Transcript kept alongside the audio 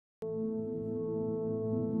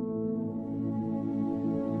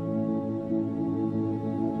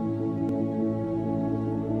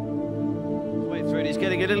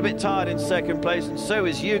getting a little bit tired in second place, and so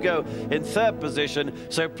is Hugo in third position.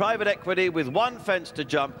 So Private Equity, with one fence to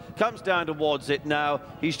jump, comes down towards it now.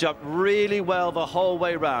 He's jumped really well the whole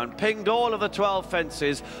way round, pinged all of the 12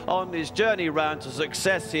 fences on his journey round to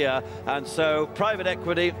success here, and so Private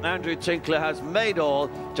Equity, Andrew Tinkler, has made all,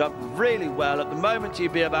 jumped really well. At the moment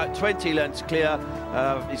he'd be about 20 lengths clear.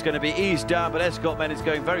 He's going to be eased down, but Escort-Men is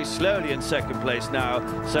going very slowly in second place now,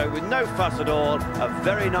 so with no fuss at all, a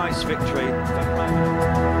very nice victory for Private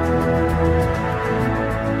Equity.